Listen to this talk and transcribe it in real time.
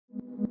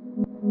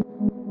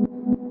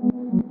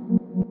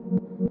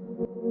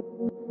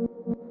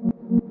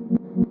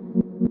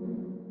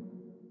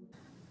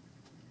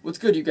What's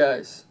good, you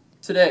guys?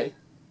 Today,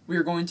 we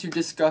are going to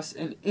discuss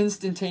an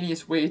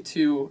instantaneous way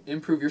to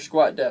improve your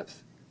squat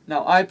depth.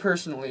 Now, I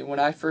personally, when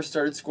I first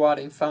started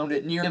squatting, found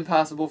it near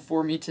impossible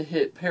for me to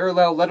hit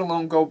parallel, let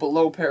alone go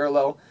below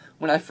parallel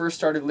when I first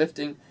started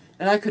lifting,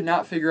 and I could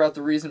not figure out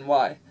the reason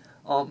why.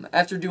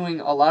 After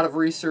doing a lot of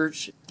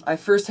research, I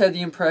first had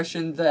the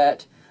impression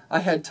that I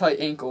had tight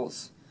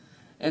ankles.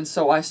 And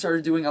so I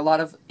started doing a lot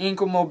of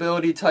ankle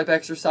mobility type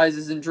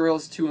exercises and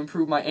drills to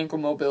improve my ankle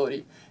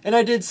mobility. And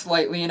I did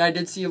slightly, and I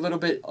did see a little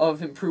bit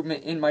of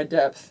improvement in my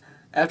depth.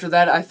 After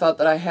that, I thought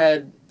that I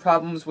had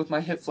problems with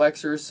my hip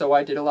flexors, so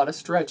I did a lot of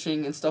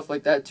stretching and stuff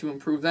like that to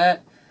improve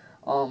that.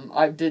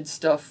 I did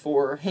stuff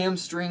for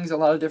hamstrings, a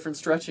lot of different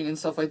stretching and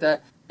stuff like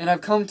that. And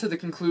I've come to the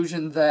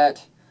conclusion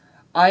that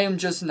I am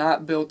just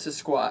not built to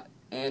squat.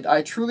 And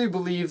I truly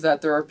believe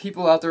that there are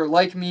people out there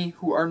like me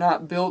who are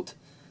not built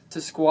to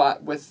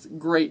squat with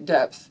great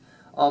depth.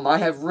 I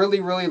have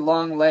really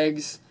long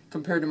legs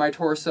compared to my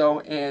torso,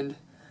 and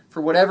for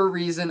whatever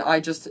reason I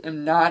just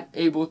am not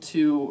able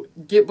to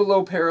get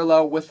below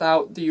parallel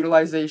without the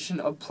utilization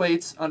of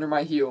plates under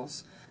my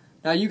heels.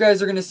 Now you guys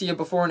are going to see a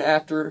before and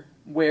after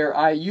where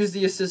I use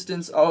the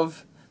assistance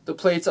of the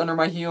plates under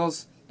my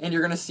heels, and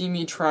you're going to see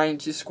me trying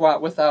to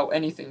squat without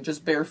anything,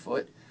 just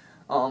barefoot.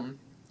 And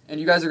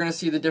you guys are going to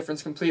see the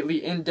difference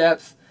completely in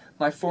depth.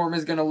 My form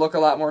is going to look a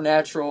lot more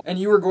natural, and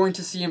you are going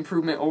to see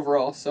improvement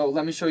overall. So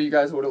let me show you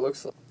guys what it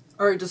looks like.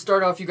 Alright, to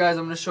start off, you guys,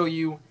 I'm going to show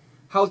you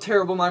how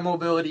terrible my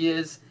mobility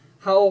is,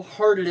 how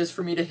hard it is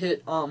for me to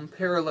hit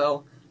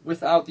parallel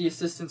without the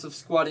assistance of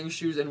squatting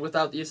shoes and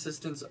without the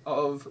assistance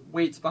of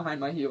weights behind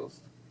my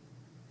heels.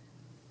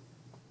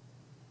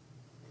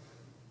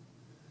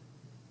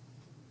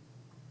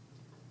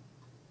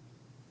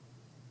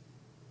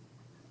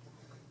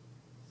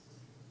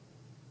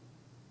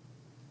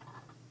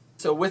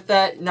 So with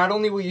that, not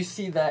only will you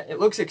see that it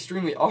looks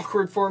extremely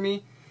awkward for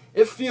me,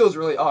 it feels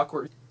really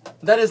awkward.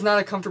 That is not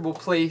a comfortable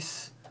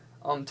place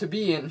to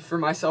be in for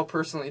myself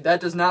personally.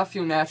 That does not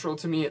feel natural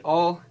to me at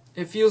all.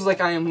 It feels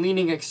like I am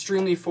leaning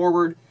extremely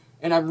forward,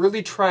 and I'm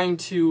really trying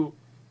to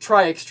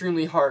try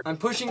extremely hard. I'm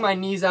pushing my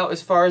knees out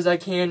as far as I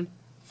can.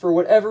 For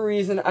whatever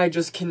reason, I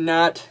just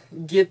cannot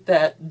get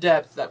that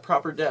depth, that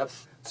proper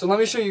depth. So let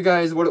me show you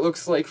guys what it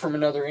looks like from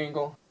another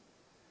angle.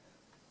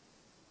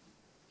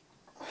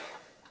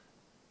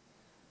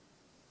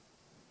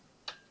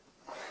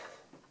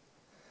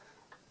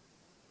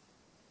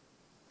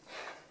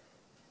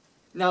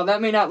 Now,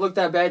 that may not look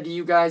that bad to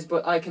you guys,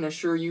 but I can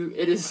assure you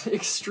it is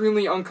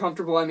extremely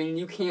uncomfortable. I mean,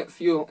 you can't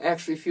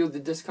actually feel the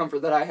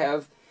discomfort that I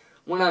have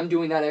when I'm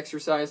doing that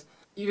exercise.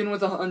 Even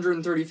with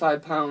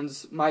 135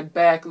 pounds, my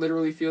back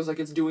literally feels like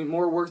it's doing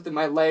more work than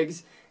my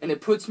legs, and it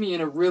puts me in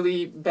a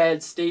really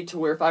bad state to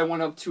where if I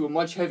went up to a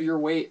much heavier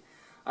weight,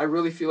 I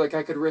really feel like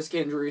I could risk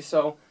injury.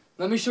 So,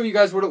 let me show you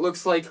guys what it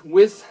looks like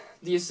with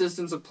the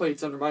assistance of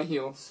plates under my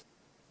heels.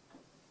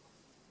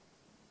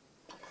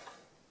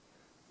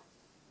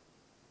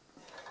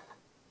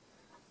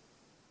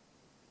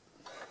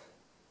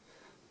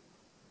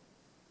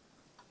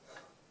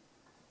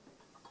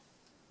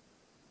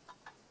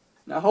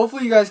 Now,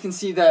 hopefully you guys can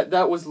see that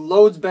that was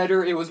loads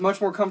better. It was much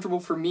more comfortable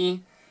for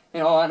me,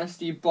 in all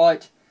honesty,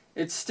 but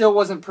it still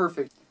wasn't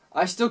perfect.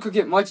 I still could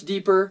get much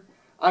deeper.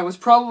 I was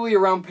probably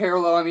around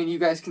parallel. I mean, you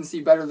guys can see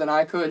better than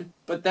I could,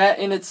 but that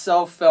in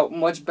itself felt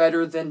much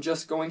better than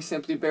just going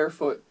simply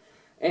barefoot.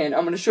 And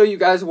I'm going to show you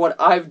guys what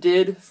I've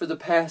did for the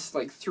past,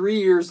 3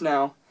 years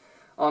now.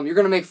 You're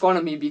going to make fun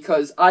of me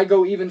because I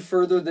go even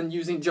further than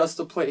using just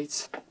the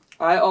plates.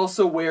 I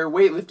also wear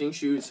weightlifting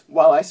shoes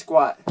while I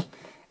squat.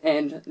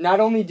 And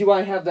not only do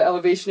I have the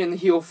elevation in the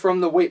heel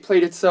from the weight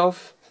plate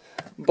itself,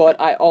 but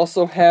I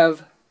also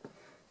have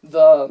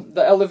the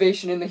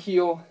elevation in the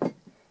heel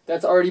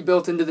that's already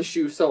built into the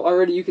shoe. So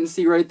already you can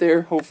see right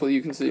there, hopefully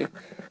you can see.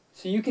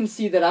 So you can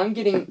see that I'm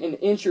getting an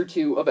inch or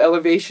two of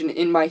elevation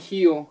in my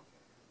heel,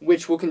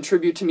 which will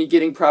contribute to me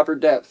getting proper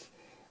depth.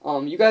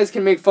 You guys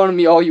can make fun of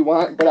me all you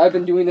want, but I've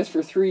been doing this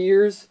for 3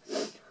 years.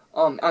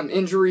 I'm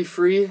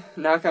injury-free,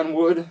 knock on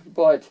wood,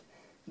 but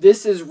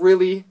this is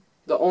really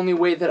the only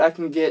way that I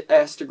can get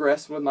ass to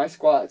grass with my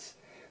squats.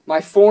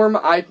 My form,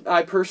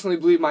 I personally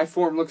believe my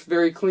form looks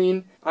very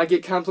clean. I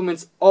get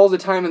compliments all the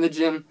time in the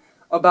gym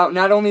about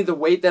not only the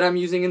weight that I'm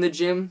using in the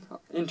gym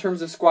in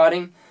terms of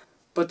squatting,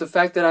 but the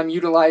fact that I'm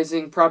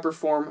utilizing proper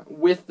form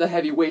with the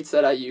heavy weights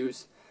that I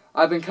use.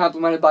 I've been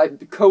complimented by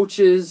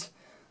coaches,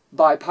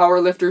 by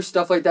powerlifters,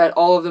 stuff like that,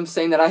 all of them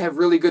saying that I have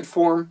really good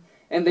form.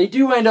 And they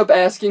do end up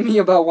asking me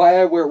about why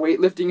I wear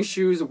weightlifting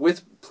shoes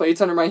with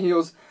plates under my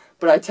heels,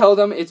 but I tell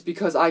them it's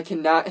because I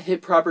cannot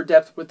hit proper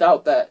depth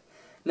without that.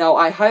 Now,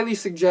 I highly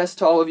suggest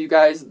to all of you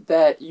guys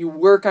that you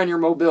work on your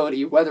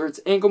mobility, whether it's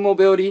ankle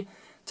mobility,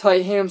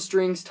 tight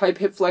hamstrings, tight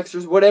hip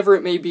flexors, whatever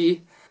it may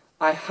be.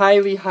 I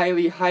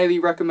highly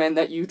recommend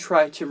that you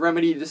try to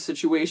remedy the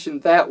situation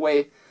that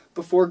way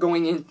before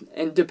going in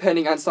and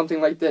depending on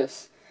something like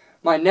this.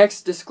 My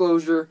next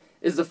disclosure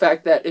is the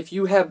fact that if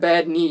you have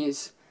bad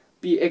knees,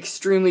 be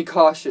extremely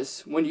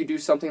cautious when you do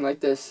something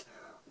like this.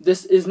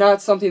 This is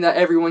not something that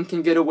everyone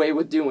can get away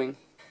with doing.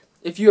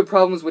 if you have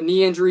problems with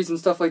knee injuries and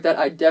stuff like that,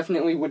 I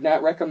definitely would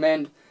not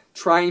recommend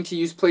trying to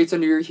use plates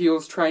under your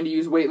heels, trying to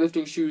use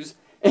weightlifting shoes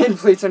and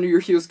plates under your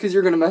heels, because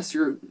you're going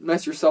to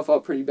mess yourself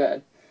up pretty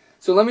bad.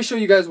 So let me show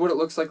you guys what it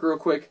looks like real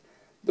quick,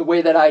 the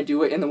way that I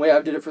do it and the way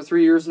I've did it for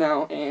 3 years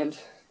now, and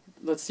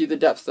let's see the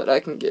depth that I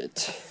can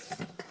get.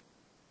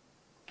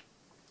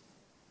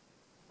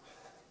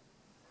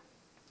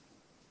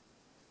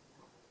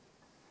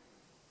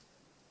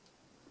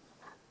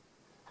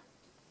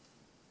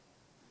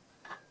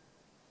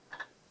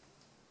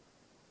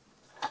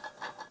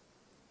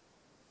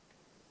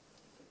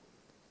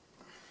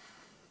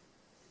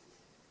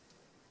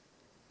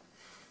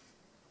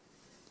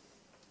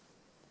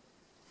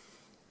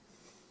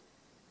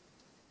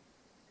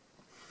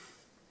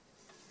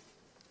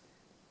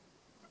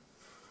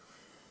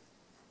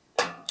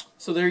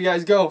 So there you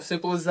guys go,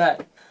 simple as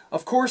that.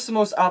 Of course, the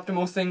most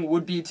optimal thing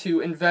would be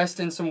to invest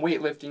in some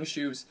weightlifting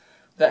shoes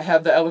that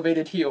have the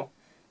elevated heel.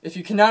 If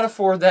you cannot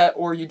afford that,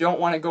 or you don't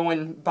want to go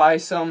and buy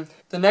some,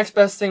 the next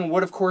best thing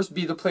would of course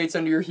be the plates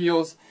under your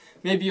heels,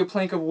 maybe a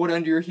plank of wood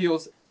under your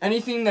heels,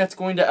 anything that's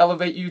going to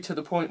elevate you to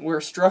the point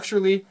where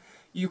structurally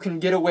you can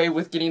get away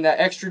with getting that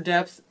extra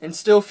depth and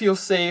still feel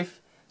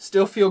safe,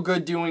 still feel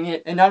good doing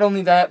it, and not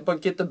only that, but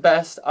get the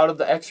best out of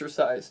the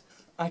exercise.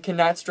 I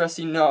cannot stress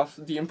enough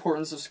the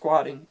importance of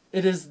squatting.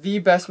 It is the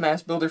best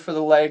mass builder for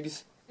the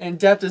legs, and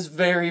depth is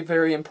very,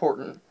 very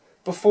important.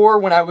 Before,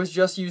 when I was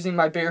just using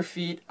my bare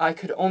feet, I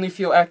could only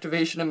feel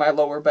activation in my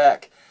lower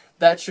back.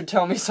 That should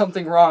tell me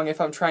something wrong if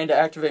I'm trying to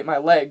activate my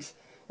legs.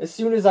 As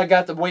soon as I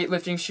got the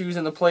weightlifting shoes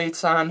and the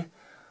plates on,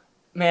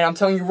 man, I'm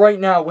telling you right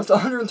now, with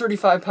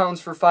 135 pounds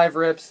for 5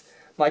 reps,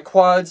 my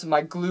quads,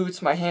 my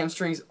glutes, my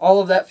hamstrings,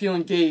 all of that feel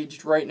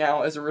engaged right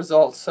now as a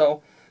result.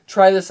 So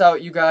try this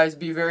out, you guys.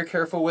 Be very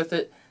careful with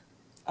it.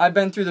 I've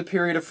been through the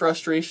period of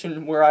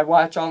frustration where I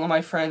watch all of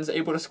my friends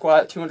able to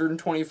squat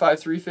 225,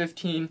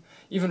 315,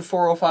 even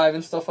 405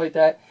 and stuff like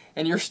that,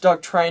 and you're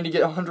stuck trying to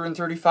get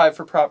 135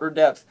 for proper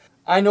depth.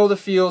 I know the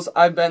feels.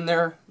 I've been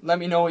there. Let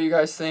me know what you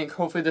guys think.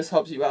 Hopefully this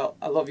helps you out.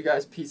 I love you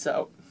guys. Peace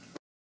out.